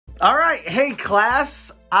All right, hey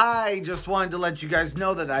class. I just wanted to let you guys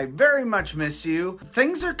know that I very much miss you.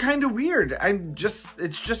 Things are kind of weird.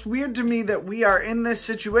 It's just weird to me that we are in this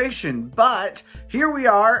situation, but here we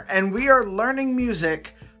are and we are learning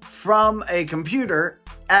music from a computer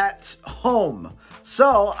at home.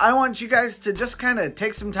 So I want you guys to just kind of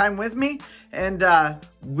take some time with me and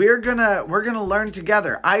we're gonna learn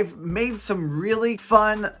together. I've made some really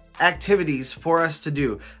fun activities for us to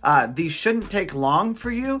do. These shouldn't take long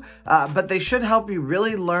for you, but they should help you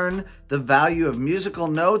really learn the value of musical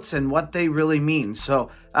notes and what they really mean.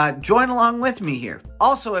 So join along with me here.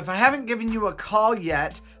 Also, if I haven't given you a call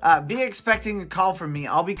yet, be expecting a call from me.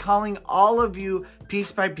 I'll be calling all of you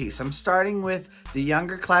piece by piece. I'm starting with the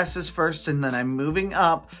younger classes first, and then I'm moving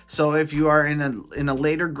up. So if you are in a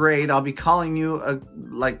later grade, I'll be calling you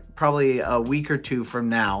like probably a week or two from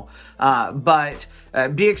now. But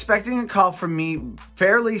be expecting a call from me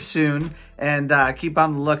fairly soon, and keep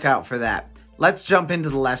on the lookout for that. Let's jump into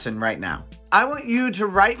the lesson right now. I want you to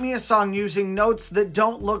write me a song using notes that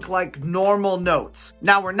don't look like normal notes.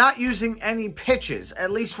 Now, we're not using any pitches.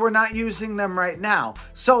 At least we're not using them right now.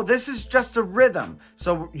 So this is just a rhythm.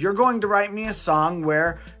 So you're going to write me a song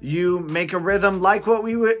where you make a rhythm like what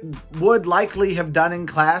we would likely have done in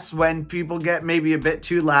class when people get maybe a bit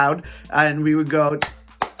too loud, and we would go...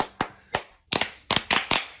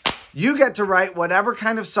 You get to write whatever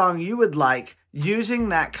kind of song you would like using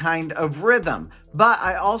that kind of rhythm. But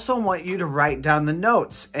I also want you to write down the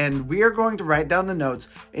notes, and we are going to write down the notes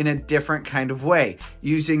in a different kind of way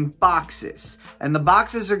using boxes. And the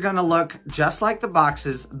boxes are going to look just like the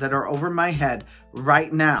boxes that are over my head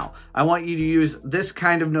right now. I want you to use this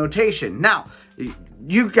kind of notation. Now,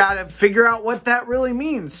 you gotta figure out what that really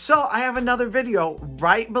means. So I have another video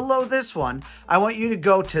right below this one. I want you to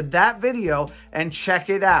go to that video and check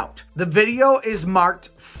it out. The video is marked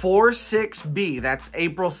 4-6B. That's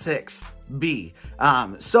April 6th, B.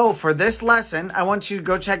 So for this lesson, I want you to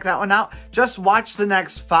go check that one out. Just watch the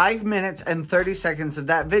next 5 minutes and 30 seconds of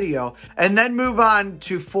that video, and then move on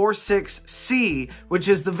to 4-6C, which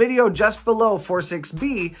is the video just below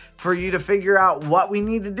 4-6B, for you to figure out what we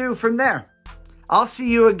need to do from there. I'll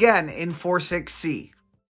see you again in 4-6C.